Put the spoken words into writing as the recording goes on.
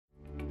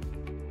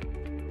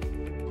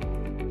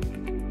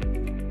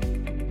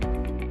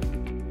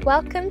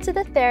Welcome to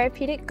the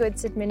Therapeutic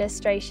Goods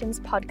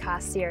Administration's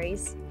podcast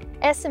series,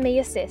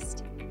 SME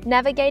Assist,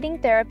 Navigating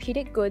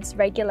Therapeutic Goods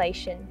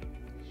Regulation.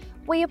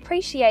 We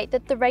appreciate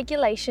that the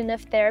regulation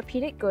of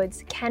therapeutic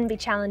goods can be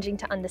challenging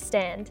to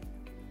understand.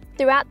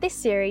 Throughout this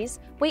series,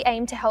 we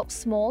aim to help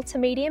small to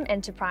medium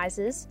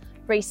enterprises,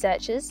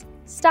 researchers,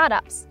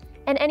 startups,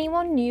 and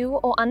anyone new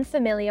or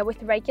unfamiliar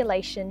with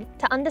regulation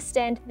to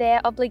understand their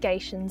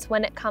obligations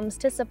when it comes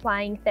to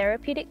supplying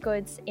therapeutic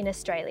goods in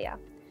Australia.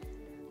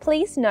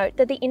 Please note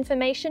that the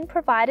information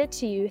provided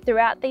to you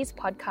throughout these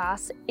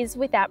podcasts is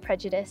without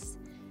prejudice.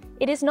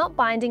 It is not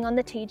binding on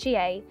the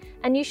TGA,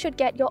 and you should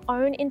get your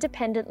own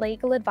independent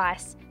legal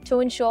advice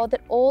to ensure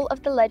that all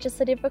of the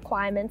legislative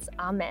requirements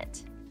are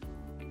met.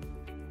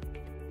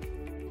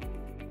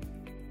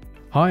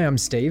 Hi, I'm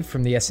Steve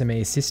from the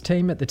SME Assist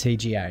team at the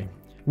TGA.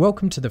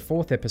 Welcome to the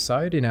fourth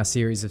episode in our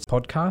series of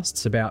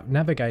podcasts about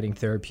navigating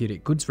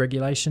therapeutic goods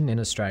regulation in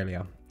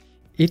Australia.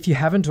 If you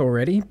haven't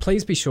already,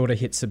 please be sure to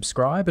hit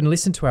subscribe and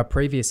listen to our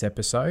previous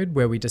episode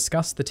where we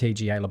discussed the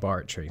TGA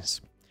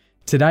laboratories.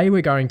 Today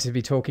we're going to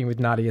be talking with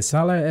Nadia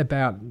Saleh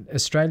about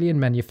Australian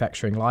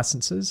manufacturing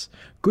licences,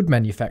 good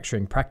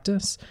manufacturing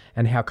practice,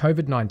 and how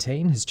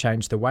COVID-19 has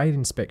changed the way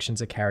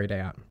inspections are carried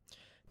out.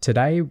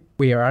 Today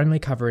we are only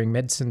covering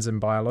medicines and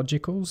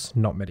biologicals,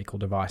 not medical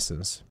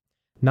devices.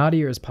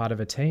 Nadia is part of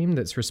a team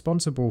that's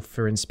responsible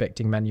for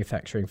inspecting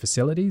manufacturing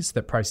facilities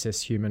that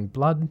process human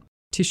blood,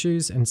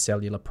 tissues and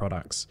cellular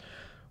products.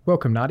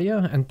 Welcome,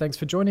 Nadia, and thanks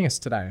for joining us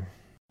today.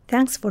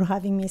 Thanks for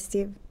having me,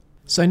 Steve.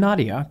 So,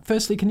 Nadia,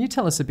 firstly, can you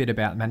tell us a bit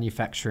about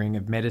manufacturing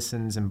of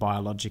medicines and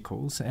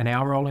biologicals and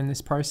our role in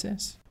this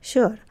process?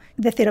 Sure.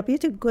 The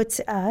Therapeutic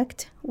Goods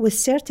Act, with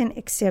certain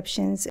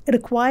exceptions,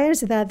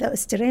 requires that the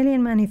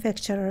Australian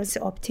manufacturers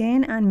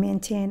obtain and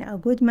maintain a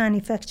good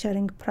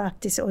manufacturing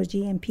practice or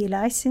GMP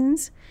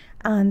license,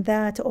 and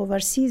that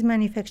overseas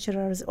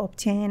manufacturers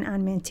obtain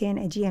and maintain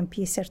a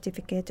GMP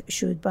certificate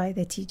issued by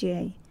the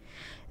TGA.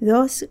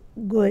 Those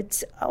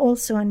goods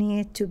also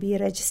need to be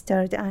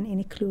registered and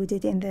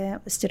included in the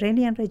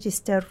Australian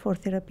Register for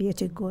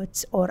Therapeutic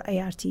Goods, or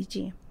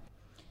ARTG.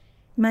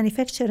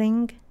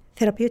 Manufacturing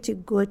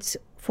therapeutic goods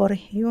for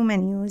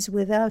human use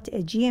without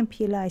a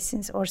GMP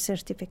license or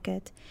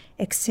certificate,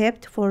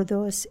 except for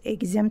those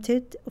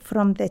exempted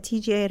from the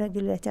TGA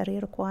regulatory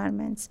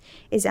requirements,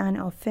 is an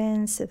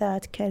offence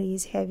that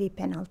carries heavy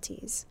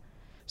penalties.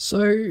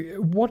 So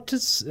what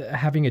does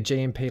having a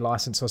GMP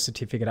license or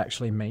certificate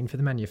actually mean for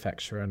the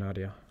manufacturer,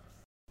 Nadia?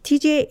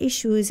 TGA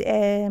issues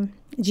a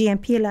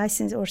GMP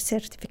license or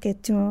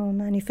certificate to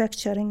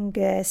manufacturing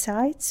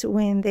sites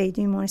when they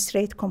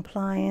demonstrate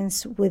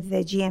compliance with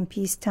the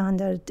GMP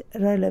standard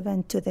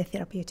relevant to the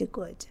therapeutic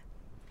good.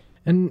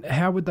 And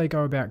how would they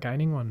go about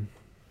gaining one?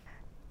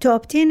 To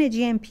obtain a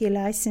GMP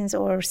license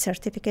or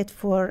certificate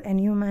for a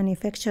new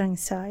manufacturing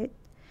site,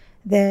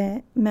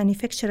 the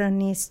manufacturer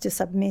needs to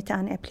submit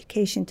an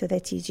application to the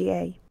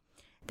TGA.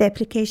 The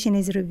application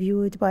is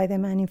reviewed by the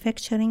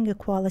manufacturing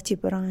quality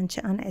branch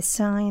and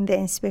assign the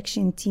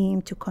inspection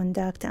team to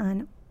conduct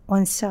an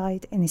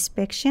on-site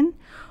inspection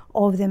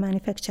of the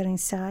manufacturing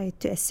site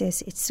to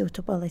assess its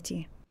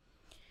suitability.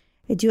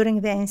 During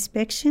the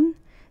inspection,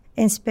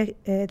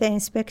 the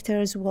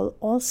inspectors will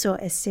also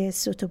assess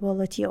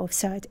suitability of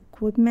site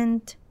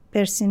equipment,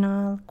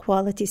 personnel,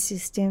 quality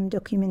system,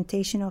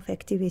 documentation of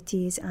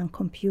activities, and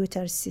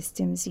computer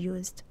systems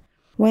used.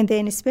 When the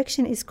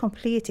inspection is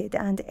completed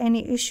and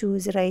any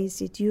issues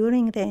raised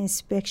during the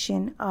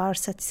inspection are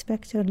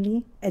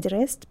satisfactorily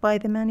addressed by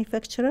the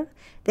manufacturer,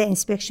 the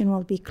inspection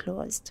will be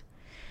closed.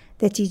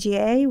 The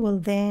TGA will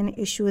then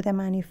issue the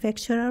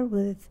manufacturer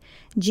with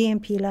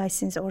GMP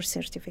license or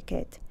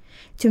certificate.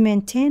 To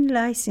maintain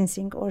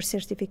licensing or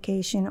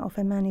certification of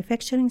a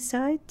manufacturing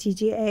site,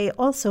 TGA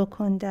also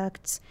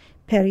conducts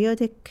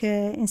periodic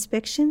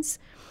inspections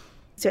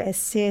to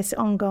assess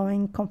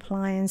ongoing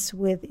compliance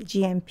with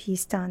GMP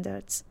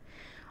standards.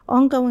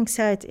 Ongoing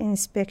site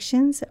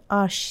inspections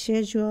are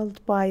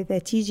scheduled by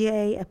the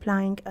TGA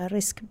applying a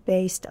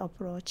risk-based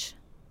approach.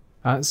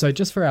 So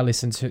just for our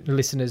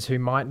listeners who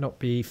might not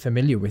be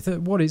familiar with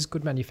it, what is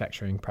good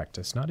manufacturing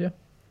practice, Nadia?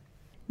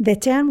 The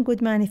term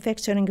good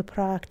manufacturing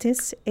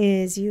practice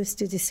is used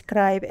to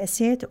describe a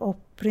set of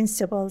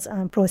principles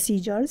and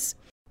procedures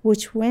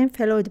which, when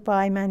followed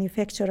by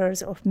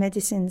manufacturers of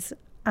medicines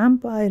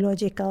and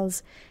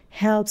biologicals,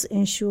 helps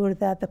ensure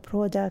that the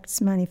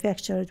products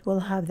manufactured will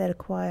have the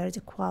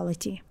required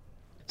quality.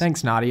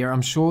 Thanks, Nadia.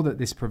 I'm sure that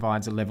this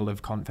provides a level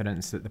of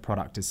confidence that the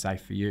product is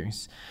safe for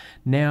use.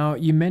 Now,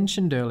 you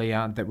mentioned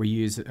earlier that we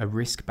use a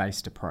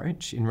risk-based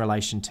approach in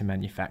relation to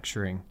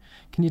manufacturing.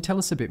 Can you tell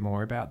us a bit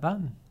more about that?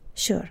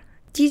 Sure.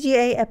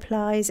 TGA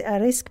applies a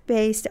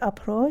risk-based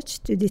approach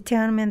to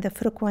determine the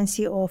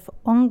frequency of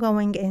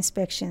ongoing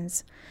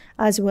inspections,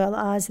 as well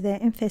as the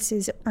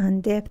emphasis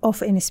and depth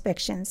of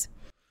inspections.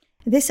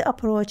 This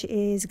approach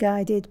is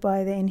guided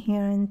by the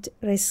inherent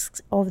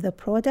risks of the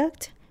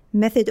product,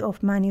 method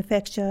of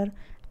manufacture,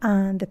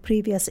 and the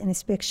previous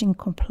inspection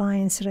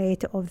compliance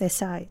rate of the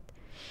site.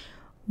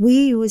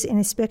 We use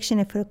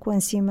inspection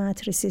frequency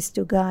matrices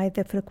to guide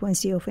the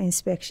frequency of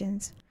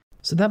inspections.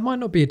 So that might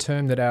not be a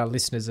term that our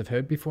listeners have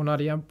heard before,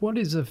 Nadia. What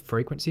is a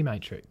frequency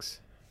matrix?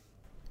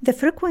 The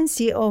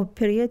frequency of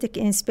periodic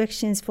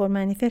inspections for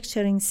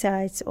manufacturing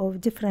sites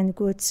of different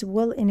goods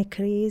will be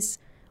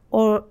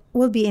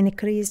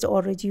increased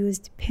or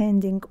reduced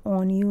depending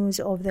on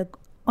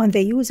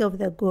the use of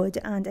the good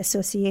and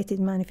associated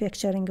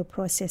manufacturing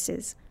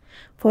processes.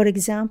 For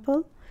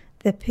example,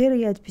 the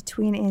period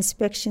between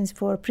inspections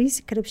for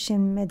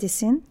prescription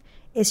medicine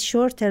is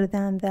shorter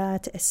than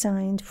that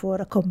assigned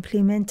for a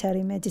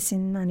complementary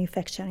medicine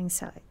manufacturing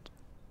site.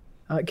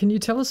 Can you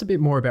tell us a bit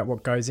more about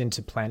what goes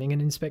into planning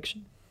an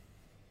inspection?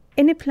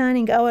 In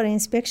planning our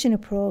inspection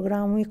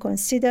program, we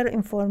consider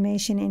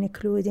information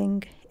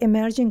including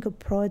emerging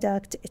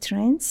product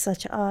trends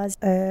such as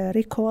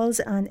recalls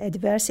and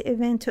adverse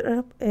event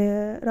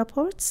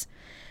reports,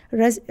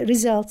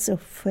 results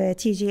of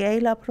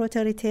TGA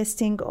laboratory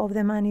testing of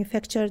the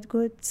manufactured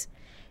goods,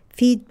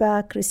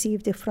 feedback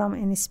received from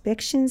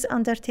inspections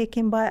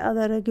undertaken by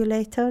other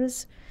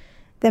regulators,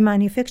 the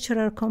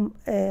manufacturer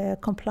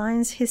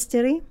compliance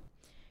history,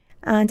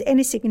 and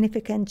any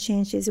significant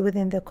changes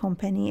within the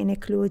company,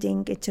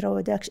 including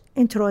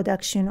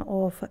introduction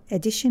of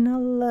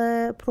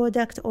additional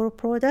product or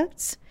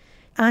products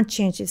and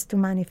changes to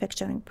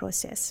manufacturing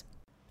process.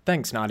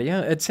 Thanks,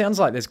 Nadia. It sounds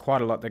like there's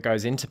quite a lot that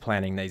goes into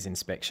planning these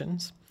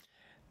inspections.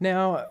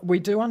 Now, we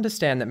do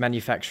understand that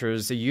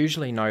manufacturers are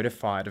usually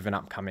notified of an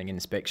upcoming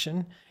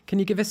inspection. Can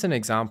you give us an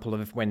example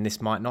of when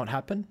this might not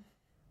happen?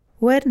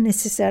 Where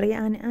necessary,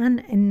 an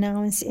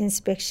unannounced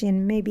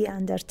inspection may be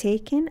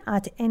undertaken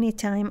at any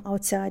time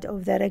outside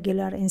of the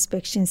regular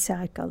inspection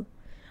cycle,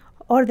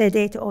 or the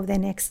date of the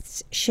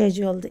next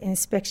scheduled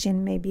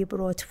inspection may be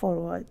brought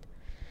forward.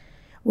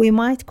 We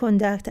might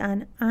conduct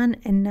an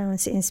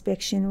unannounced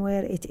inspection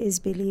where it is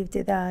believed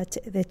that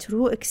the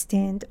true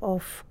extent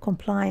of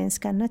compliance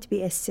cannot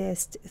be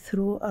assessed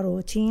through a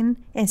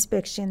routine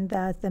inspection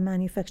that the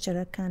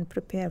manufacturer can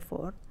prepare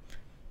for.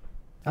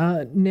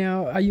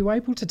 Now, are you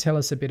able to tell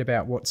us a bit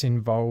about what's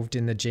involved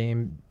in the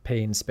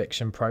GMP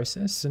inspection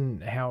process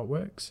and how it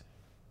works?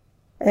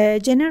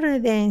 Generally,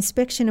 the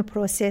inspection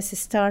process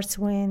starts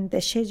when the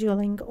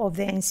scheduling of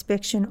the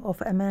inspection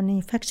of a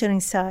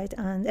manufacturing site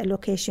and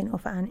allocation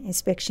of an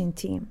inspection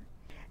team.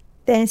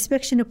 The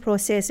inspection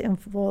process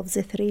involves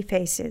 3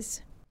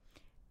 phases: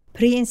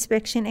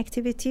 pre-inspection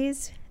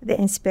activities, the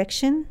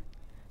inspection,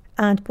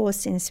 and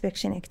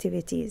post-inspection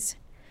activities.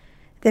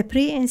 The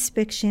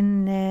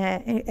pre-inspection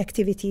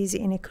activities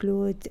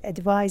include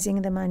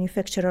advising the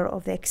manufacturer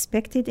of the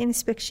expected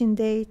inspection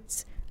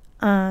dates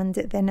and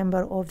the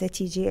number of the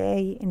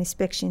TGA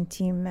inspection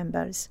team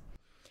members.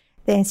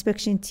 The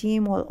inspection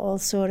team will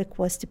also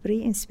request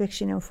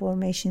pre-inspection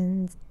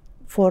information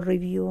for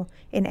review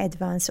in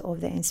advance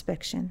of the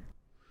inspection.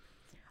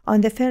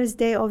 On the first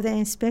day of the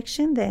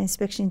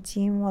inspection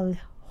team will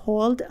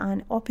hold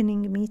an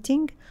opening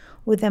meeting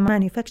with the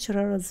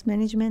manufacturer's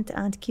management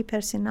and key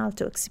personnel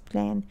to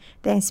explain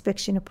the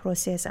inspection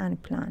process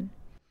and plan.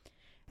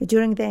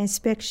 During the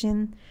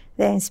inspection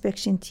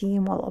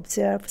team will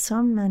observe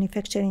some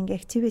manufacturing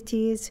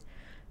activities,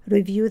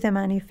 review the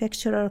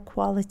manufacturer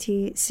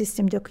quality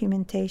system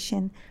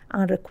documentation,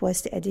 and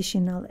request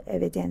additional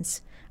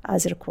evidence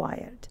as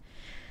required.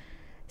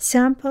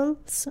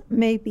 Samples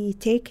may be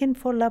taken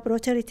for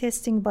laboratory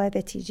testing by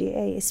the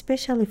TGA,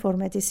 especially for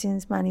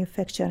medicines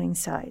manufacturing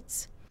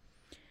sites.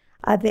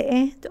 At the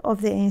end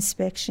of the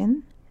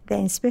inspection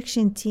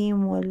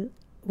team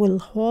will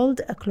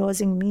hold a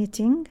closing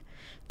meeting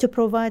to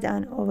provide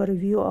an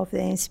overview of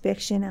the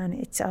inspection and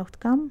its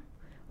outcome,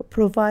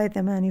 provide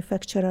the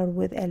manufacturer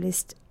with a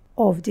list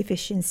of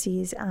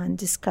deficiencies, and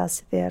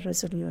discuss their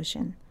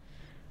resolution.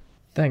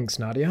 Thanks,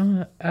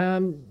 Nadia.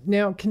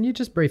 Now, can you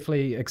just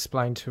briefly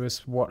explain to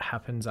us what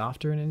happens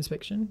after an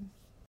inspection?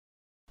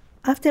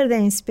 After the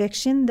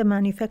inspection, the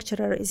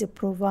manufacturer is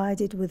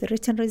provided with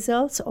written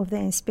results of the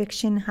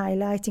inspection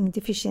highlighting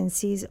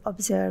deficiencies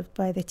observed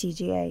by the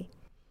TGA.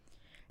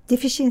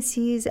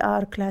 Deficiencies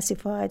are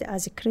classified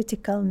as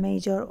critical,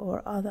 major,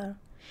 or other,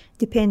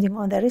 depending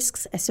on the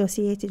risks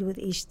associated with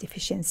each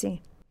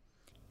deficiency.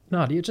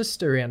 Nadia,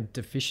 just around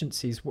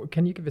deficiencies,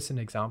 can you give us an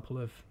example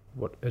of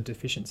what a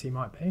deficiency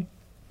might be?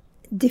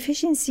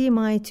 Deficiency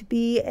might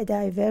be a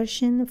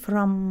diversion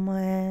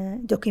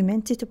from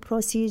documented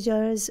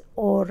procedures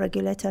or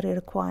regulatory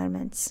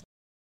requirements.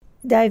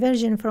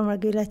 Diversion from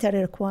regulatory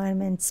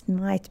requirements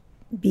might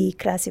be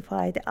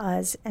classified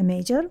as a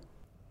major.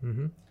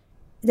 Mm-hmm.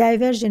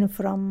 Diversion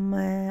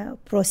from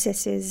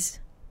processes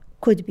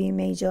could be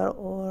major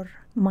or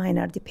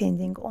minor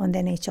depending on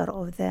the nature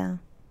of the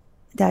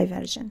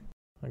diversion.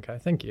 Okay,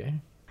 thank you.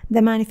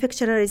 The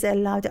manufacturer is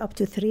allowed up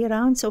to 3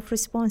 rounds of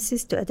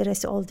responses to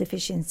address all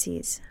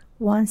deficiencies.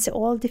 Once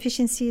all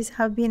deficiencies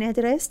have been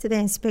addressed, the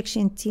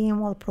inspection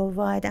team will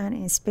provide an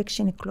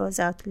inspection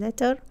closeout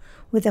letter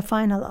with the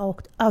final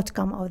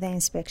outcome of the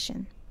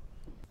inspection.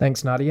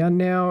 Thanks, Nadia.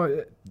 Now,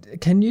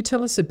 can you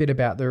tell us a bit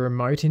about the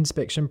remote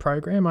inspection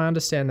program? I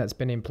understand that's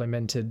been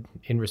implemented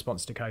in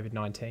response to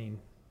COVID-19.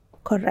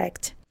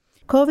 Correct.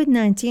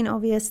 COVID-19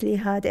 obviously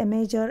had a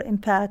major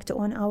impact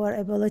on our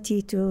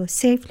ability to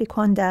safely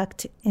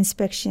conduct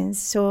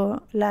inspections.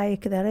 So,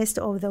 like the rest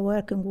of the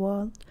working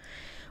world,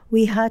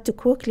 we had to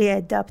quickly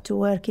adapt to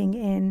working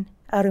in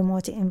a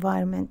remote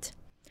environment.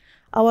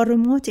 Our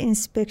remote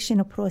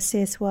inspection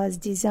process was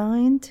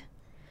designed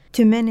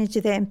to manage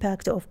the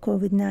impact of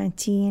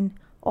COVID-19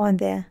 on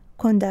the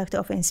conduct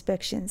of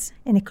inspections,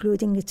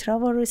 including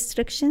travel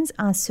restrictions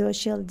and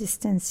social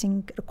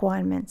distancing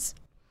requirements.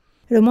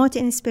 Remote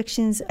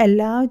inspections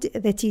allowed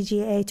the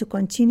TGA to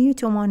continue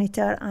to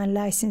monitor and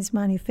license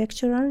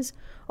manufacturers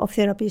of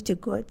therapeutic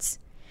goods.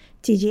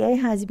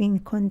 TGA has been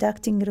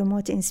conducting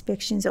remote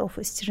inspections of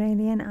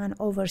Australian and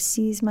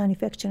overseas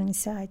manufacturing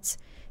sites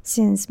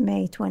since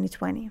May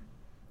 2020.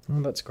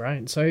 Oh, that's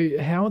great. So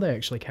how are they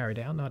actually carried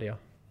out, Nadia?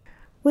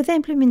 With the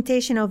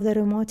implementation of the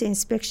remote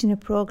inspection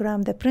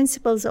program, the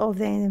principles of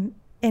the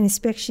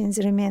inspections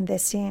remain the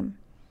same.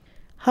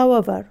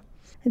 However,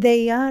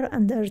 they are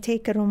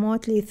undertaken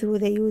remotely through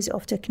the use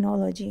of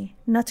technology,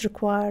 not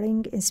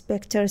requiring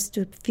inspectors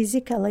to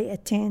physically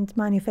attend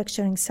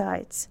manufacturing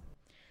sites.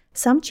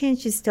 Some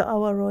changes to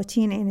our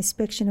routine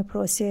inspection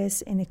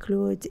process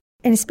include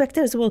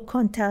inspectors will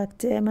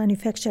contact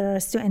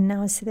manufacturers to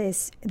announce the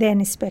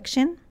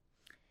inspection,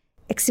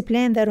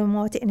 explain the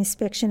remote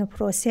inspection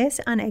process,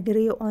 and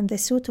agree on the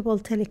suitable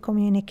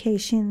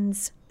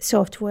telecommunications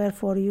software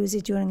for use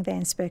during the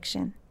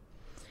inspection.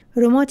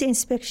 Remote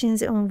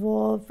inspections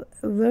involve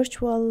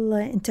virtual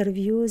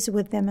interviews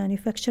with the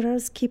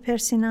manufacturers, key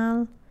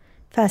personnel,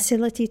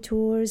 facility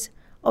tours,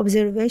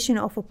 observation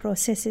of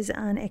processes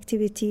and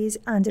activities,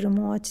 and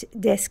remote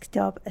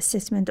desktop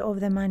assessment of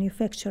the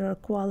manufacturer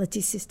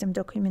quality system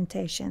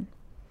documentation.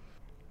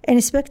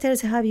 Inspectors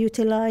have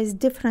utilized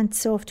different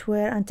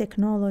software and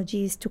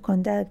technologies to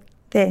conduct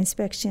the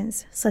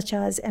inspections, such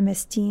as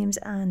MS Teams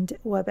and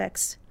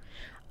WebEx.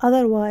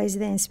 Otherwise,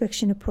 the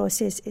inspection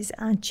process is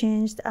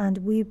unchanged, and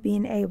we've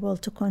been able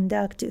to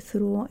conduct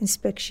through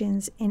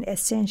inspections in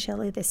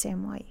essentially the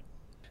same way.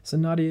 So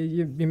Nadia,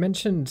 you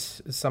mentioned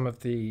some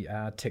of the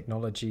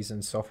technologies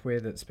and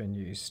software that's been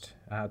used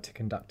to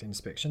conduct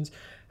inspections.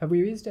 Have we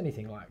used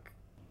anything like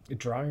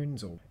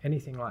drones or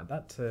anything like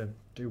that to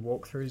do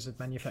walkthroughs of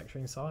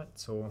manufacturing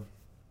sites? Or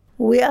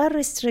we are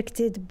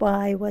restricted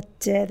by what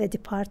the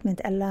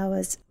department allows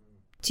us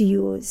to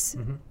use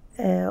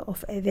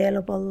of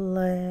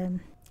available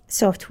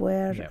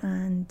software, Yep.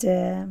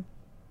 and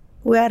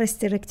we are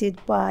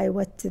restricted by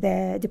what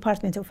the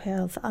Department of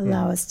Health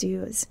allows us to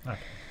use. Okay.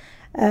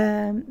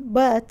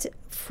 But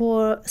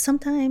for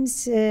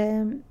sometimes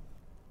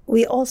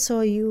we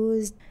also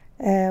used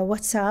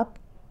WhatsApp,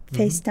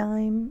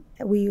 FaceTime.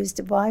 We used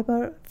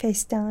Viber,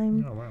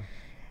 FaceTime. Oh,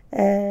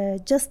 wow.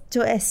 Just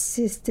to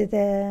assist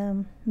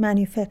the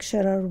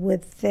manufacturer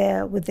with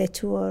the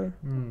tour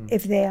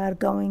if they are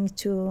going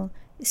to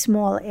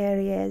small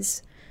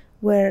areas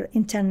where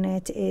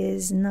internet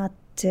is not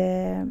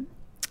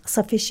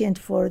sufficient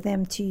for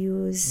them to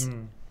use.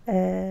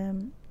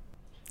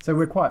 So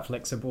we're quite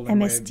flexible,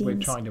 and we're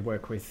MS trying to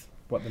work with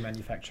what the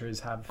manufacturers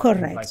have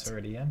Correct. in place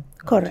already. Yeah?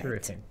 Correct.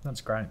 Terrific.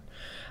 That's great.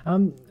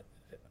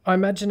 I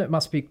imagine it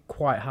must be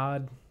quite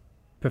hard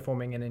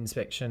performing an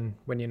inspection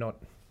when you're not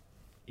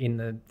in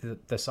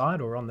the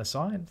site or on the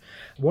site.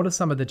 What are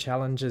some of the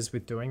challenges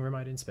with doing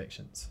remote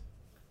inspections?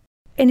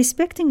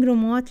 Inspecting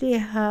remotely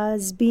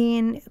has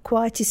been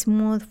quite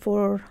smooth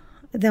for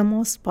the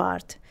most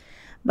part,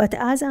 but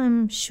as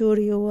I'm sure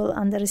you will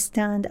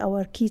understand,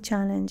 our key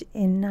challenge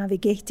in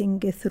navigating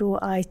through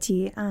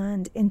IT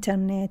and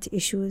internet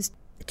issues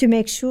to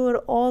make sure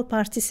all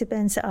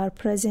participants are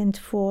present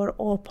for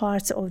all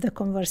parts of the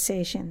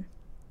conversation.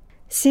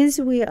 Since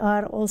we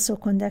are also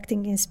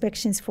conducting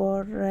inspections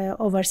for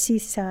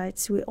overseas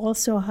sites, we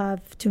also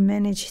have to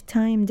manage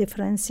time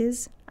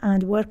differences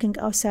and working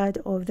outside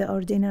of the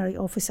ordinary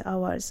office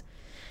hours.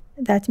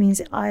 That means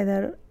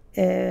either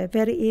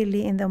very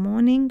early in the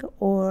morning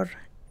or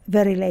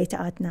very late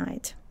at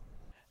night.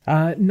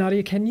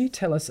 Nadia, can you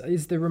tell us,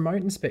 is the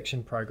remote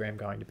inspection program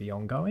going to be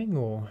ongoing,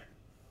 or?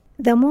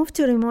 The move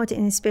to remote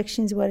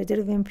inspections were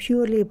driven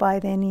purely by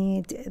the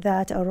need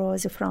that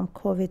arose from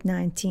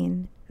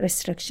COVID-19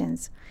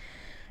 restrictions.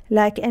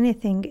 Like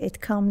anything, it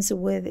comes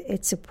with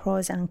its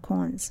pros and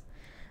cons.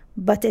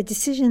 But a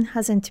decision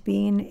hasn't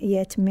been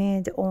yet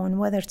made on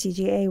whether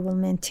TGA will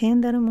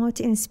maintain the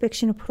remote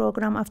inspection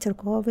program after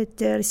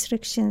COVID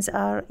restrictions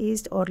are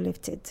eased or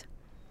lifted.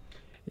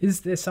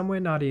 Is there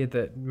somewhere, Nadia,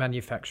 that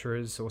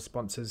manufacturers or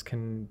sponsors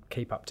can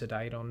keep up to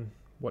date on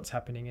what's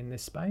happening in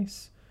this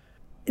space?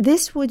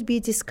 This would be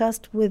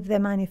discussed with the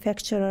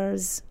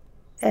manufacturers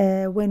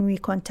when we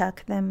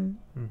contact them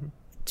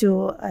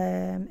to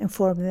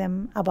inform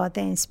them about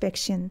the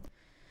inspection.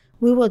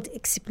 We would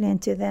explain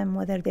to them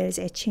whether there is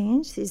a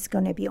change. It's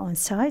going to be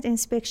on-site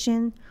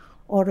inspection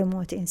or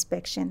remote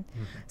inspection.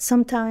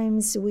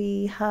 Sometimes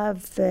we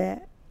have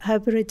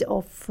hybrid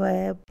of,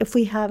 if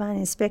we have an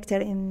inspector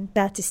in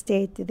that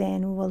state,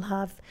 then we will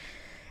have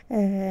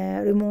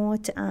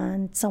remote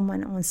and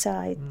someone on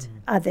site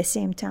at the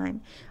same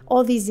time.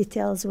 All these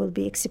details will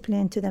be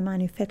explained to the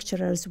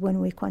manufacturers when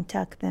we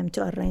contact them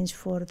to arrange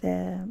for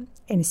the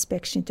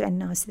inspection, to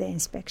announce the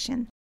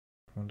inspection.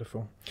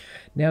 Wonderful.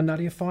 Now,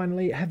 Nadia,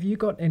 finally, have you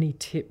got any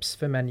tips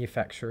for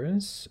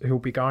manufacturers who will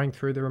be going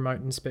through the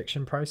remote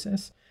inspection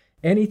process?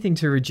 Anything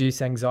to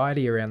reduce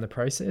anxiety around the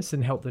process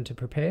and help them to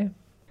prepare?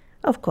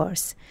 Of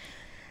course.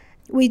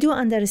 We do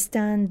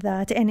understand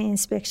that any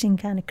inspection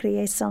can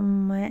create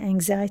some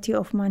anxiety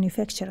of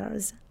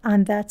manufacturers,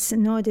 and that's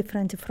no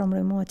different from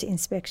remote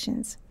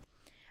inspections.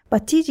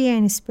 But TGA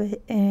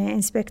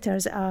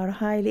inspectors are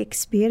highly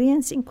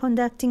experienced in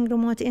conducting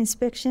remote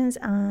inspections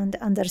and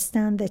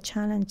understand the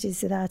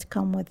challenges that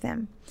come with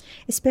them,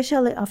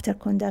 especially after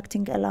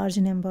conducting a large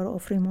number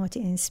of remote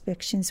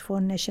inspections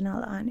for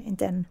national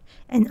and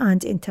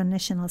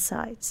international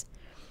sites.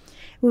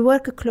 We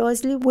work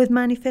closely with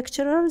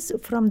manufacturers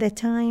from the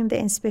time the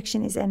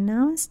inspection is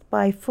announced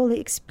by fully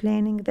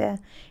explaining the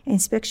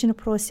inspection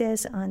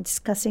process and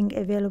discussing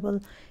available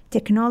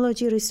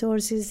technology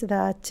resources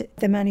that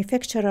the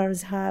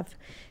manufacturers have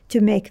to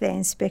make the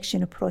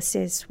inspection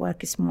process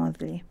work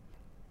smoothly.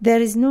 There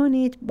is no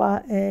need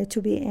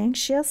to be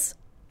anxious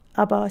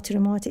about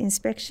remote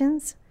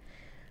inspections.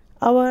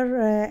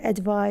 Our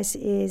advice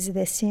is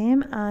the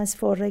same as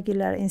for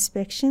regular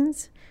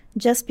inspections.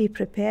 Just be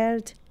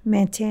prepared,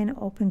 maintain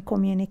open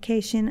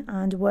communication,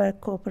 and work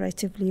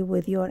cooperatively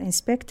with your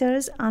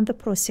inspectors, and the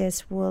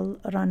process will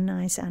run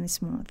nice and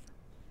smooth.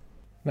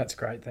 That's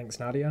great. Thanks,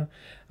 Nadia.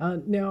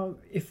 Now,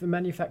 if the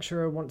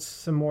manufacturer wants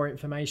some more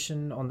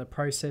information on the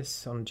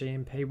process, on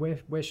GMP,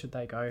 where should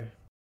they go?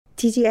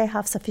 TGA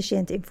have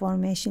sufficient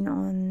information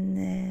on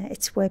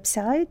its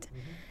website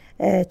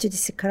to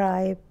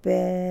describe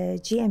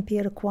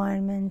GMP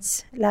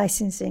requirements,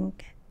 licensing,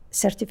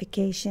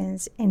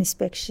 certifications,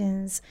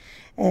 inspections,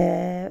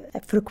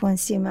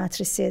 frequency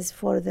matrices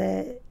for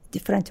the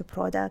different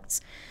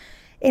products.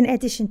 In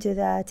addition to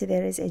that,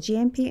 there is a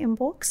GMP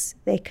inbox.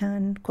 They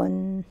can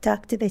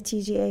contact the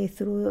TGA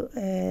through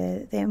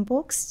the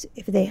inbox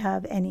if they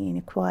have any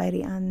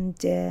inquiry, and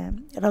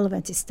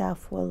relevant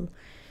staff will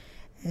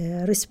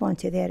respond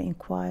to their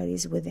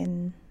inquiries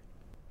within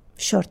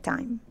short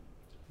time.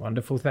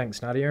 Wonderful.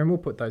 Thanks, Nadia. And we'll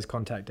put those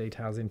contact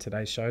details in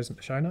today's show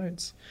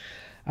notes.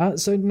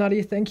 So,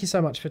 Nadia, thank you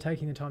so much for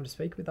taking the time to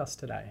speak with us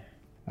today.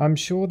 I'm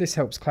sure this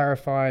helps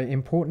clarify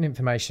important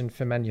information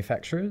for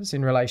manufacturers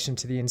in relation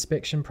to the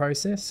inspection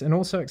process, and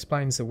also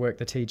explains the work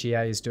the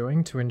TGA is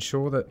doing to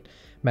ensure that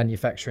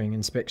manufacturing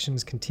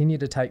inspections continue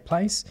to take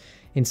place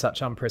in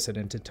such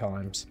unprecedented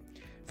times.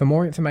 For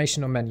more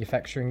information on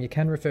manufacturing, you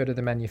can refer to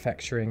the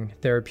Manufacturing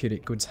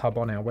Therapeutic Goods Hub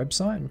on our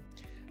website.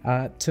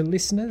 To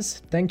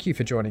listeners, thank you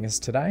for joining us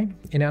today.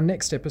 In our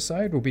next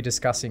episode, we'll be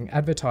discussing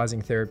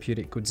advertising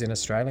therapeutic goods in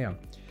Australia.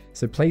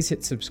 So please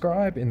hit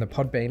subscribe in the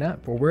Podbean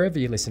app or wherever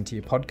you listen to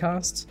your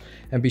podcasts,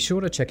 and be sure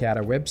to check out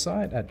our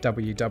website at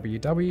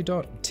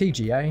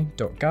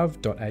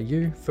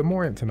www.tga.gov.au for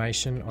more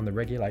information on the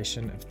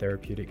regulation of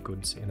therapeutic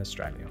goods in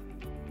Australia.